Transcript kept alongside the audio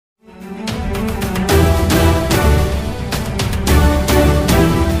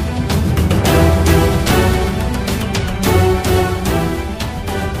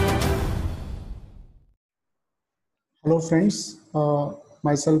friends,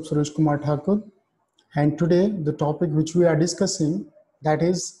 myself Suresh Kumar Thakur, and today the topic which we are discussing, that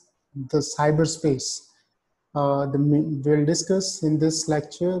is the cyberspace. We'll discuss in this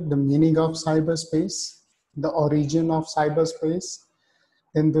lecture the meaning of cyberspace, the origin of cyberspace,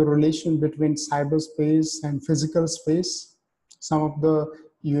 then the relation between cyberspace and physical space, some of the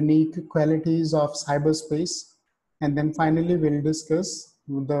unique qualities of cyberspace, and then finally we'll discuss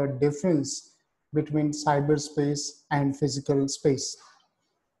the difference between cyberspace and physical space.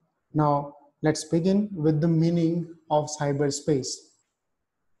 Now, let's begin with the meaning of cyberspace.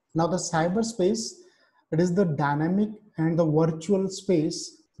 Now, the cyberspace, it is the dynamic and the virtual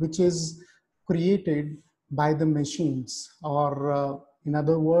space which is created by the machines, or in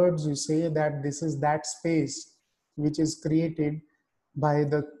other words, you say that this is that space which is created by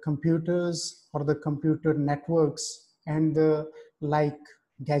the computers or the computer networks and the like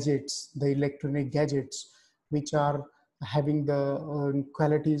gadgets, the electronic gadgets, which are having the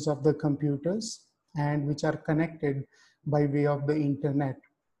qualities of the computers and which are connected by way of the internet.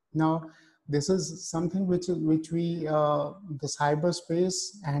 Now, this is something which we the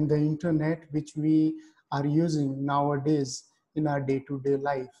cyberspace and the internet which we are using nowadays in our day-to-day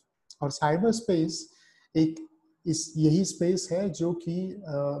life. और cyberspace एक इस यही space है जो कि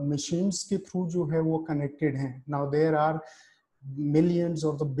machines के through जो है वो कनेक्टेड हैं. Now there are millions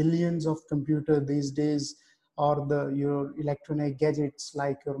or the billions of computer these days, or your electronic gadgets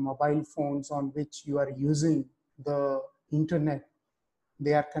like your mobile phones on which you are using the internet.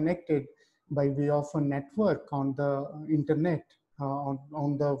 They are connected by way of a network on the internet,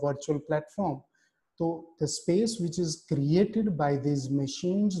 on the virtual platform. So the space which is created by these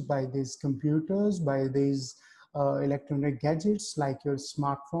machines, by these computers, by these electronic gadgets like your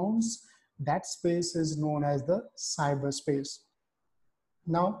smartphones, that space is known as the cyberspace.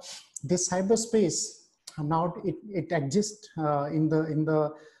 Now, this cyberspace, now it exists in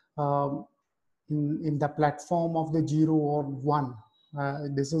the platform of the 0 or 1.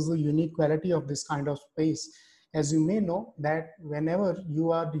 This is the unique quality of this kind of space. As you may know that whenever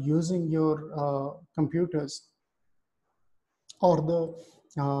you are using your computers or the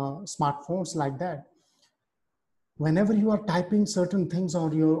smartphones like that, whenever you are typing certain things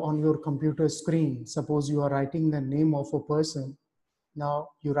on your computer screen, suppose you are writing the name of a person, now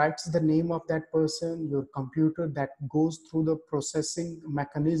you write the name of that person, your computer that goes through the processing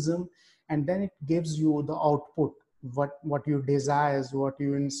mechanism, and then it gives you the output, what you desire, what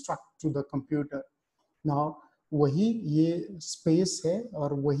you instruct to the computer. Now वही ये space है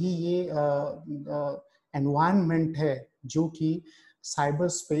और वही ये environment है जो कि cyber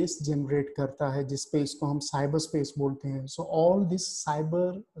space generate करता है, जिस स्पेस को हम साइबर स्पेस बोलते हैं. So all this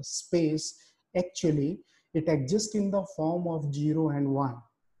cyber space actually it exist in the form of 0 and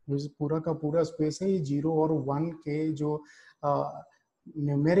 1. पूरा का पूरा स्पेस है ये 0 और 1 के जो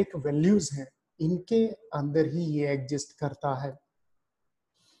न्यूमेरिक वैल्यूज हैं इनके अंदर ही ये एग्जिस्ट करता है.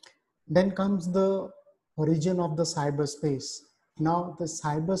 Then comes the origin of the cyberspace. Now the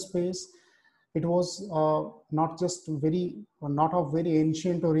cyberspace, it was not of very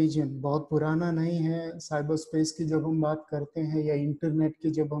ancient origin. बहुत पुराना नहीं है cyberspace की जब हम बात करते हैं या internet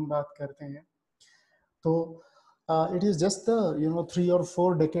की जब हम बात करते हैं. तो it is just the 3 or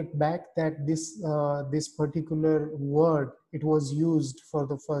 4 decades back that this particular word it was used for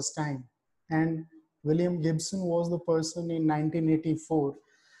the first time. And William Gibson was the person in 1984.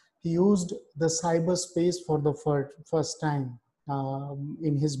 He used the cyberspace for the first time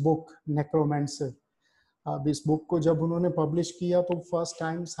in his book Necromancer. इस book को जब उन्होंने publish किया तो first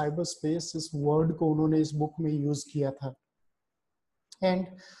time cyberspace इस word को उन्होंने इस बुक में यूज किया था. And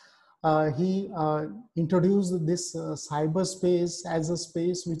he introduced this cyberspace as a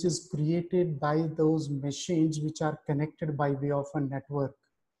space which is created by those machines which are connected by way of a network.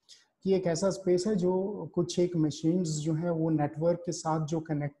 कि एक ऐसा स्पेस है जो कुछ एक मशीन्स जो है वो नेटवर्क के साथ जो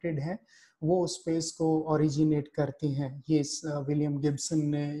कनेक्टेड है वो स्पेस को ओरिजिनेट करती हैं. ये विलियम गिब्सन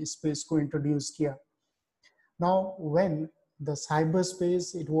ने स्पेस को इंट्रोड्यूस किया. Now when the cyber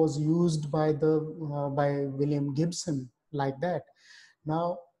space it was used by William Gibson like that,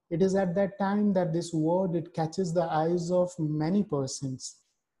 now it is at that time that this word it catches the eyes of many persons.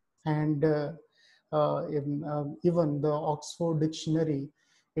 And even the Oxford Dictionary,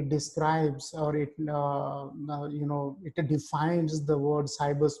 it describes or it it defines the word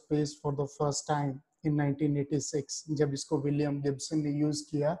cyberspace for the first time in 1986. जब इसको William Gibson ने use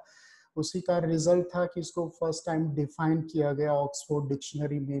किया उसी का result था कि इसको first time define किया गया ऑक्सफोर्ड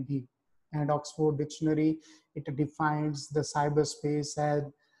डिक्शनरी में भी. And Oxford dictionary it defines the cyberspace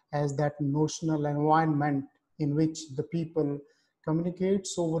as that notional environment in which the people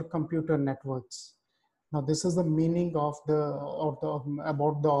communicates over computer networks. Now, this is the meaning of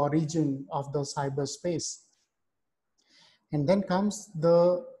about the origin of the cyberspace. And then comes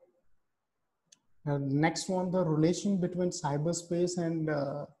the next one, the relation between cyberspace and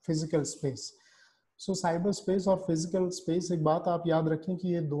physical space. So cyber space और physical space, एक बात आप याद रखें कि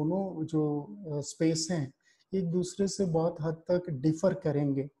ये दोनों जो स्पेस हैं एक दूसरे से बहुत हद तक डिफर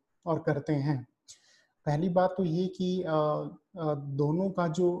करेंगे और करते हैं। पहली बात तो ये कि दोनों का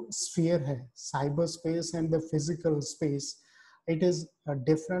जो स्फीयर है, cyber space and the physical space, it is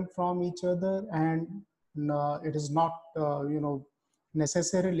different from each other, and it is not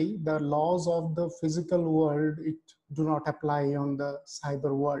necessarily the laws of the physical world, it do not apply on the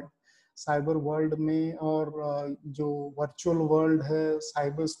cyber world. Cyber world में और जो virtual world है,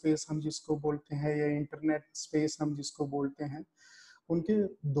 cyber space हम जिसको बोलते हैं या internet space हम जिसको बोलते हैं, उनके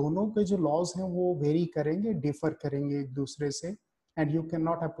दोनों के जो लॉज हैं वो वेरी करेंगे, डिफर करेंगे एक दूसरे से, and you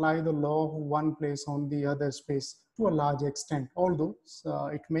cannot apply the law of one place on the other space to a large extent, although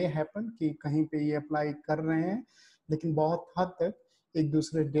it may happen कि कहीं पे ये अप्लाई कर रहे हैं लेकिन बहुत हद तक एक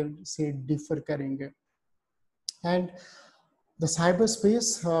दूसरे से डिफर करेंगे। And the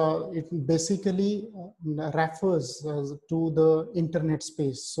cyberspace, it basically refers to the internet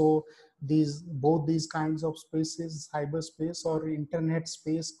space. So both these kinds of spaces, cyberspace और internet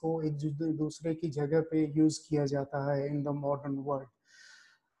space को एक दूसरे की जगह पे use किया जाता है in the modern world.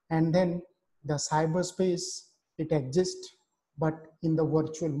 And then the cyberspace, it exists but in the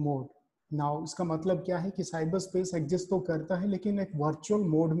virtual mode. Now इसका मतलब क्या है कि cyberspace exist तो करता है लेकिन एक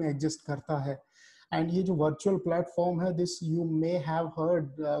virtual mode में exist करता है। And ये जो virtual platform है, this you may have heard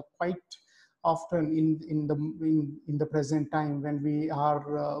quite often in the present time when we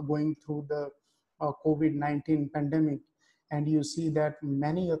are going through the COVID-19 pandemic, and you see that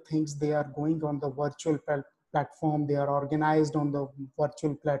many things they are going on the virtual platform, they are organized on the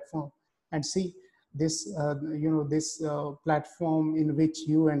virtual platform. And see this this platform in which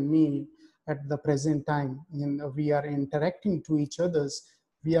you and me at the present time we are interacting to each others,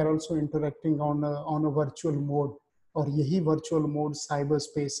 we are also interacting on a virtual mode, और यही virtual mode cyber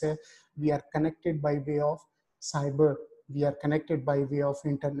space है. We are connected by way of cyber, we are connected by way of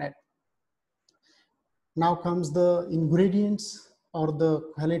internet. Now comes the ingredients or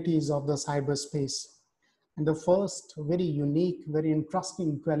the qualities of the cyberspace. And the first very unique, very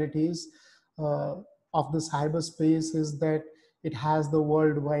interesting qualities of the cyberspace is that it has the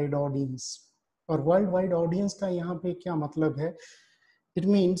worldwide audience. और worldwide audience का यहाँ पे क्या मतलब है? It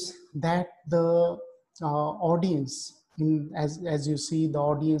means that the audience, as you see the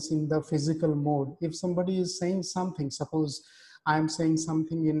audience in the physical mode, if somebody is saying something, suppose I am saying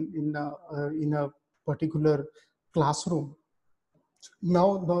something in a particular classroom,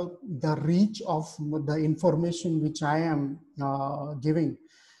 now the reach of the information which I am giving,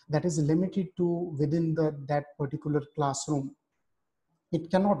 that is limited to within that particular classroom.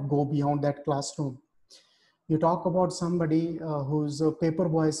 It cannot go beyond that classroom. You talk about somebody who's a paper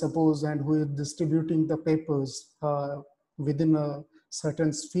boy, suppose, and who is distributing the papers within a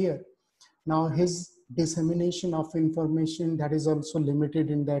certain sphere. Now his dissemination of information, that is also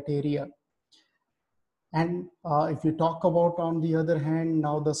limited in that area. And if you talk about, on the other hand,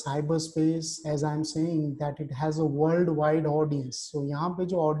 now the cyberspace, as I'm saying, that it has a worldwide audience. So यहाँ पे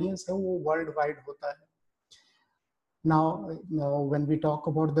जो audience है वो worldwide होता है. Now, when we talk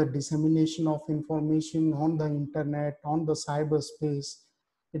about the dissemination of information on the internet, on the cyberspace,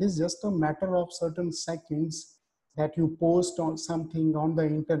 it is just a matter of certain seconds that you post on something on the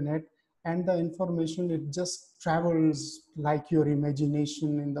internet, and the information, it just travels like your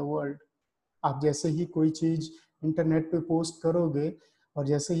imagination in the world. आप जैसे ही कोई चीज internet पे post करोगे और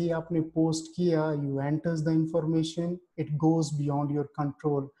जैसे ही आपने post किया, you enters the information, it goes beyond your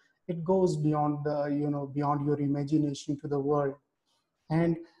control. It goes beyond beyond your imagination to the world.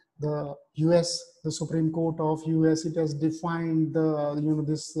 And the US, the Supreme Court of US, it has defined the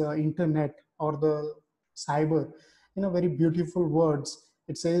this internet or the cyber in a very beautiful words.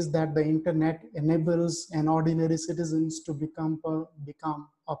 It says that the internet enables an ordinary citizens to become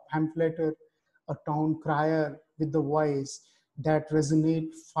a pamphleter, a town crier with the voice that resonate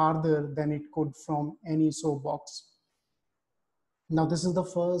farther than it could from any soapbox. Now, this is the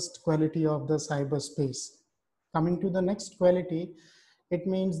first quality of the cyberspace. Coming to the next quality, it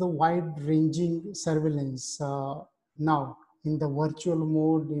means the wide-ranging surveillance. Now, in the virtual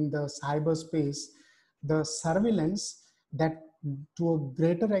mode, in the cyberspace, the surveillance, that to a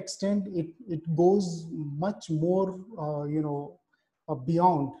greater extent, it goes much more,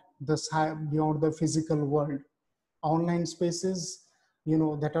 beyond the physical world. Online spaces,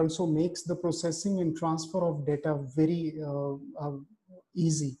 that also makes the processing and transfer of data very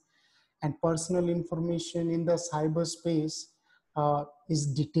easy. and personal information in the cyberspace is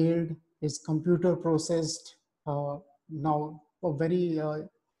detailed, is computer processed. Now, a very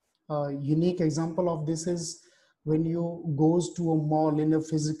unique example of this is when you goes to a mall in a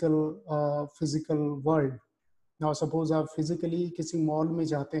physical world. Now suppose आप physically किसी mall में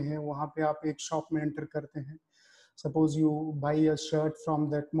जाते हैं, वहाँ पे आप एक shop में enter करते हैं. Suppose you buy a shirt from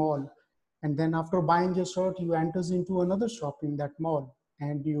that mall, and then after buying a shirt, you enters into another shop in that mall,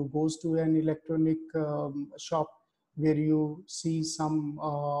 and you goes to an electronic shop where you see some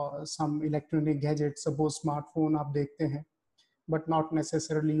electronic gadgets. Suppose smartphone आप देखते हैं, but not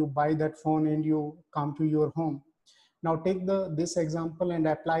necessarily you buy that phone and you come to your home. Now take this example and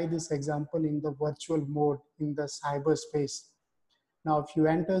apply this example in the virtual mode in the cyberspace. Now if you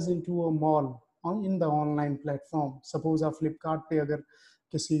enters into a mall in the online platform, suppose आप Flipkart पे अगर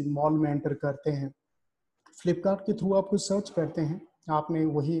किसी mall में enter करते हैं, फ्लिपकार्ट के through आप कुछ सर्च करते हैं, आपने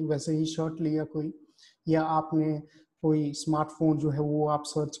वही वैसे ही शर्ट लिया कोई, या आपने कोई स्मार्टफोन जो है वो आप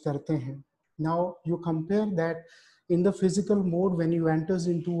सर्च करते हैं. Now you compare that in the physical mode. When you enters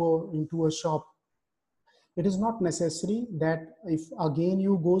into a shop, it is not necessary that if again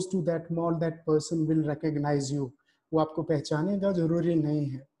you goes to that mall, that person will recognize you. वो आपको पहचानेगा जरूरी नहीं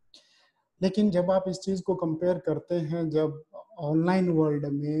है. लेकिन जब आप इस चीज को कंपेयर करते हैं, जब ऑनलाइन वर्ल्ड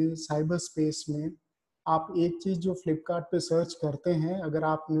में, साइबर स्पेस में, आप एक चीज जो फ्लिपकार्ट पे सर्च करते हैं, अगर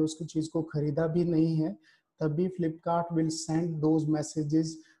आपने उसकी चीज को खरीदा भी नहीं है, तब भी Flipkart will send those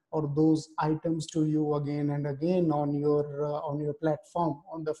messages or those items to you again and again on your platform,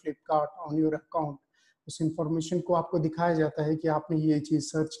 on the Flipkart, on your account. उस information को आपको दिखाया जाता है कि आपने ये चीज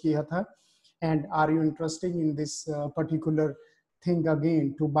सर्च किया था, and are you interested in this particular thing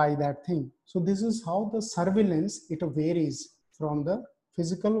again to buy that thing. So this is how the surveillance, it varies from the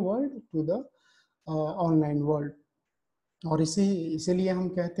physical world to the online world. और इसीलिए हम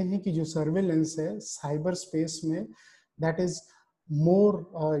कहते हैं कि जो सर्वेलेंस है साइबर स्पेस में, that is more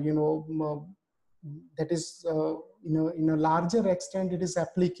that is in a larger extent it is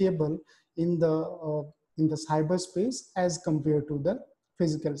applicable in the cyberspace as compared to the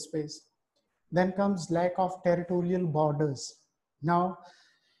physical space. Then comes lack of territorial borders. Now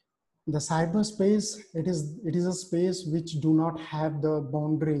the cyberspace, it is a space which do not have the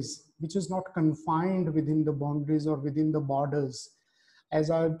boundaries, which is not confined within the boundaries or within the borders.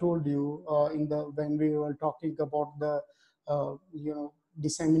 As I have told you when we were talking about the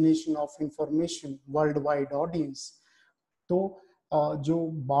dissemination of information worldwide audience, तो जो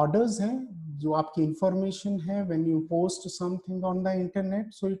borders हैं, जो आपकी information है, when you post something on the internet,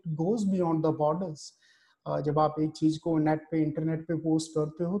 so it goes beyond the borders. जब आप एक चीज को नेट पे, इंटरनेट पे पोस्ट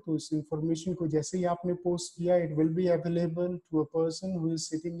करते हो, तो इस इंफॉर्मेशन को जैसे ही आपने पोस्ट किया, it will be available to a person who is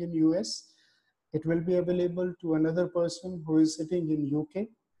sitting in US. It will be available to another person who is sitting in UK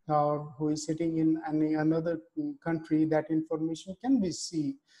or who is sitting in another country. That information can be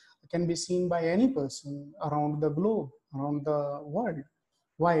seen by any person around the globe, around the world.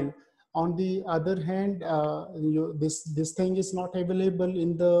 While on the other hand, this thing is not available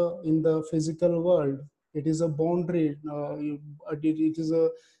in the physical world. It is a boundary. It is a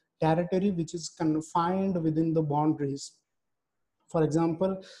territory which is confined within the boundaries. For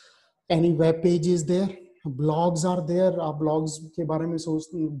example, any web page is there, blogs are there. आप blogs के बारे में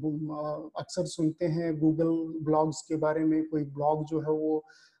अक्सर सुनते हैं, Google blogs के बारे में. कोई ब्लॉग जो है वो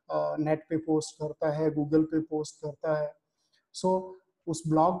नेट पे पोस्ट करता है, गूगल पे पोस्ट करता है. सो उस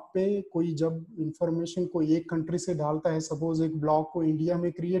ब्लॉग पे कोई जब इंफॉर्मेशन कोई एक कंट्री से डालता है, सपोज एक ब्लॉग को इंडिया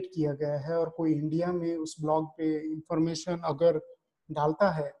में क्रिएट किया गया है और कोई इंडिया में उस ब्लॉग पे इंफॉर्मेशन अगर डालता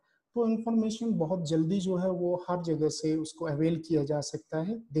है, तो इंफॉर्मेशन बहुत जल्दी जो है वो हर जगह से उसको अवेल किया जा सकता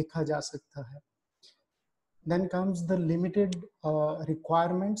है, देखा जा सकता है. Then comes the limited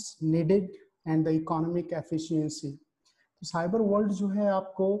requirements needed and the economic efficiency. तो साइबर वर्ल्ड जो है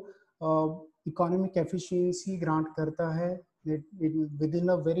आपको इकोनॉमिक एफिशिएंसी ग्रांट करता है within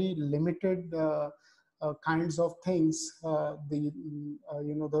a very limited kinds of things,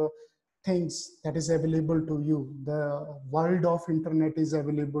 the things that is available to you. The world of internet is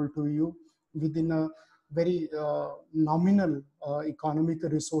available to you within a very nominal economic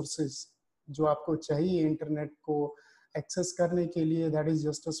resources. जो आपको चाहिए internet को access करने के लिए, that is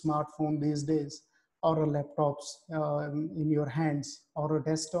just a smartphone these days, or a laptops in your hands, or a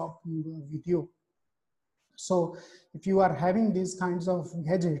desktop with you. So if you are having these kinds of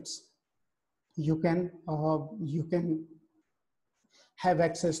gadgets, you can have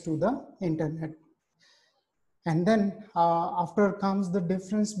access to the internet. And then after comes the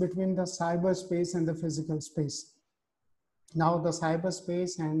difference between the cyberspace and the physical space. Now the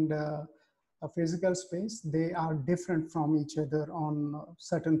cyberspace and a physical space, they are different from each other on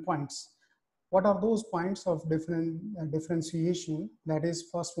certain points. What are those points of differentiation? That is,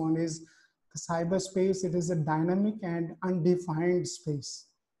 first one is the cyberspace. It is a dynamic and undefined space.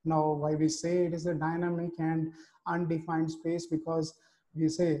 Now, why we say it is a dynamic and undefined space? Because we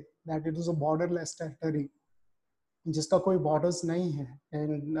say that it is a borderless territory जिसका कोई borders नहीं है,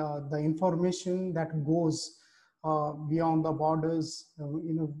 and the information that goes beyond the borders,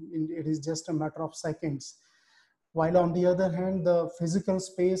 it is just a matter of seconds. While on the other hand, the physical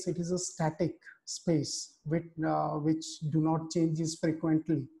space, it is a static space which do not changes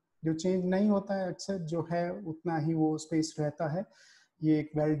frequently. जो change नहीं होता है अक्सर, जो है उतना ही वो space रहता है. ये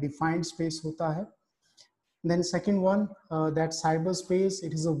एक well defined space होता है. Then second one, that cyberspace,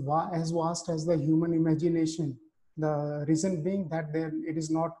 it is as vast as the human imagination. The reason being that it is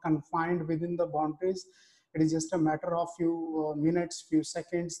not confined within the boundaries. It is just a matter of few minutes, few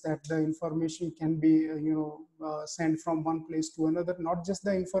seconds that the information can be, sent from one place to another. Not just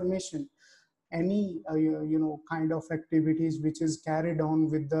the information, any, kind of activities which is carried on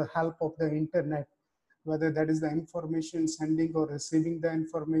with the help of the internet, whether that is the information sending or receiving the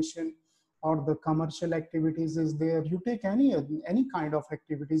information, or the commercial activities is there. You take any kind of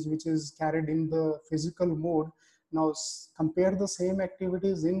activities which is carried in the physical mode. Now compare the same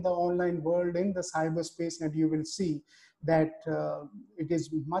activities in the online world, in the cyberspace, and you will see that it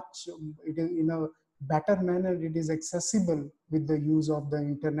is in a better manner. It is accessible with the use of the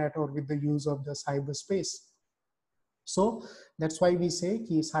internet or with the use of the cyberspace. So that's why we say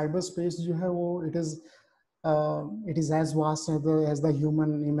कि cyberspace जो है वो it is as vast as the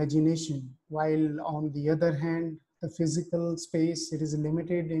human imagination. While on the other hand, the physical space, it is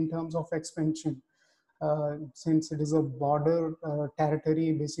limited in terms of expansion. Since it is a border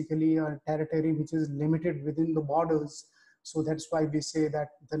territory, basically a territory which is limited within the borders. So that's why we say that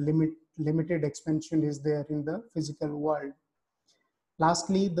the limited expansion is there in the physical world.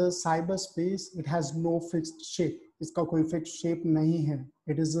 Lastly, the cyberspace, it has no fixed shape. इसका कोई fixed shape नहीं है.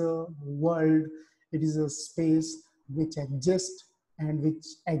 It is a world, it is a space which exists and which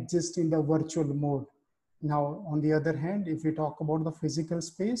exists in the virtual mode. Now, on the other hand, if we talk about the physical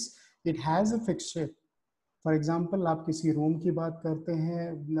space, it has a fixed shape. For example, आप किसी room की बात करते हैं,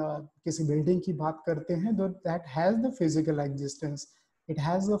 किसी building की बात करते हैं, तो that has the physical existence. It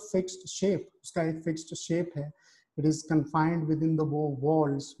has a fixed shape. उसका एक फिक्स्ड शेप है. It is confined with in the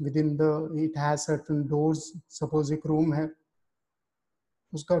walls, with in the, it has certain doors. Suppose एक रूम है,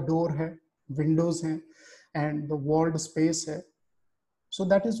 उसका डोर है, विंडोज हैं, एंड द वॉल्ड स्पेस है. So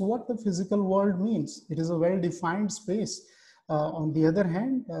that is what the physical world means. It is a well-defined space. On the other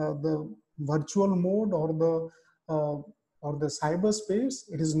hand, the virtual mode or the cyberspace,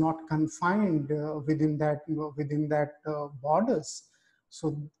 it is not confined within that borders.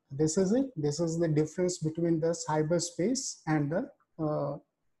 So this is it. This is the difference between the cyberspace and the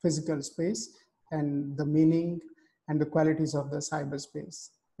physical space, and the meaning and the qualities of the cyberspace.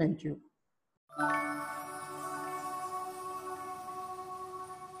 Thank you.